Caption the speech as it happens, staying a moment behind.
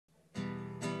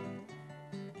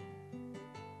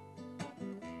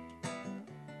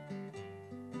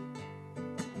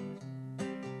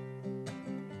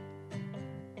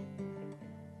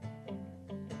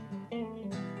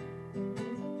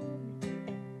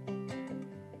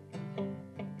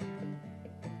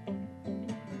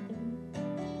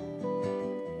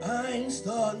I'm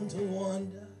starting to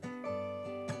wonder,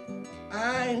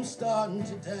 I'm starting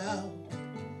to doubt.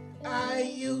 I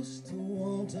used to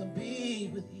want to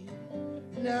be with you,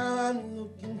 now I'm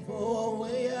looking for a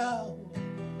way out.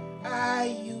 I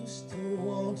used to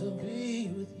want to be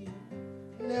with you,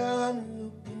 now I'm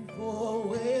looking for a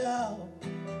way out.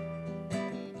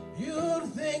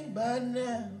 You'd think by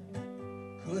now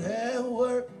could have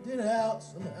worked it out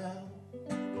somehow,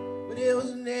 but it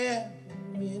was never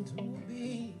meant to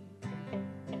be.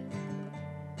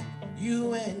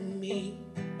 You and me,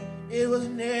 it was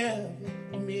never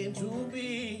meant to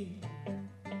be.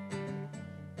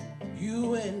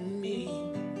 You and me,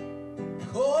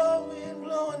 cold wind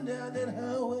blowing down that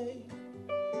highway,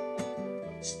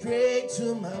 straight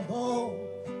to my bone.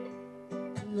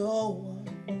 No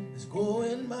one is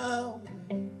going my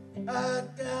way, I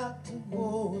got to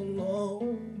go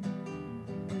alone.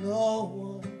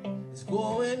 No one is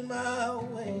going my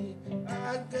way,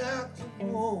 I got to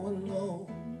go alone.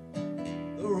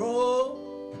 The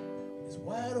road is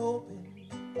wide open,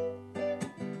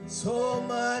 so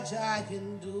much I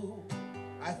can do.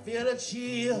 I feel a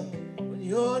chill when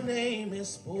your name is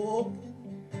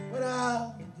spoken, but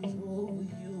I'll get over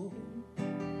you.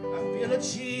 I feel a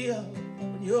chill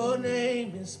when your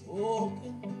name is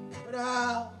spoken, but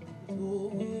I'll get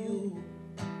over you.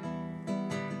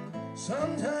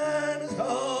 Sometimes it's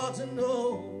hard to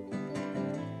know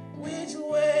which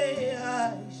way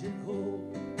I should go.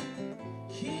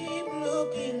 Keep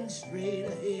looking straight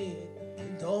ahead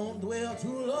and don't dwell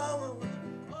too long on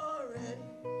what's already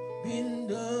been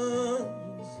done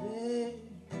and said.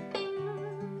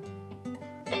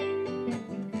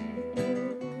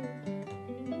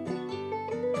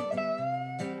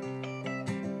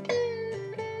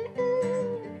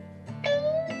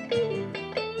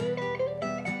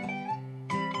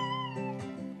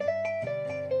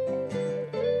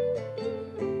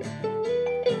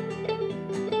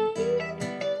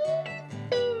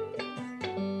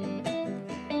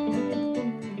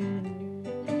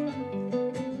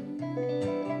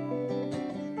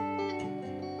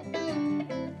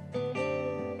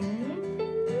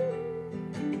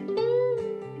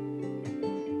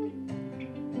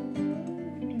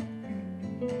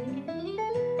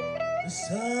 The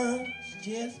sun's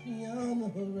just beyond the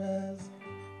horizon,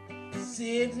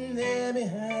 sitting there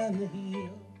behind the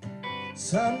hill.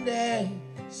 Someday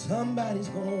somebody's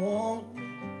gonna want me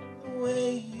the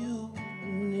way you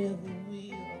never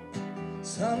will.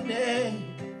 Someday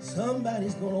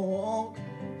somebody's gonna want me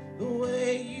the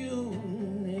way you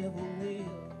never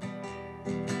will.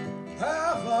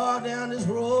 How far down this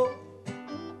road,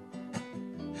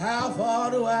 how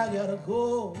far do I gotta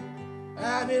go?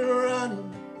 I've been running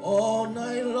all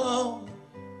night long,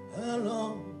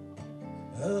 alone,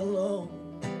 alone.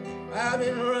 I've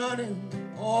been running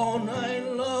all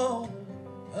night long,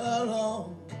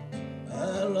 alone,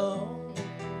 alone.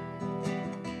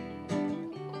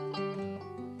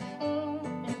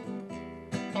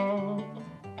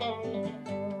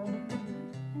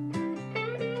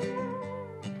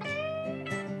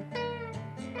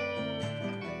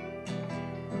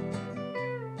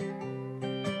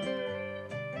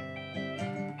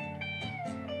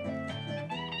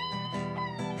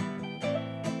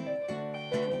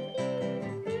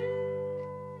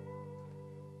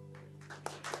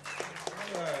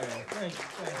 Thank you.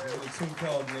 A tune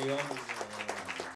called Naomi.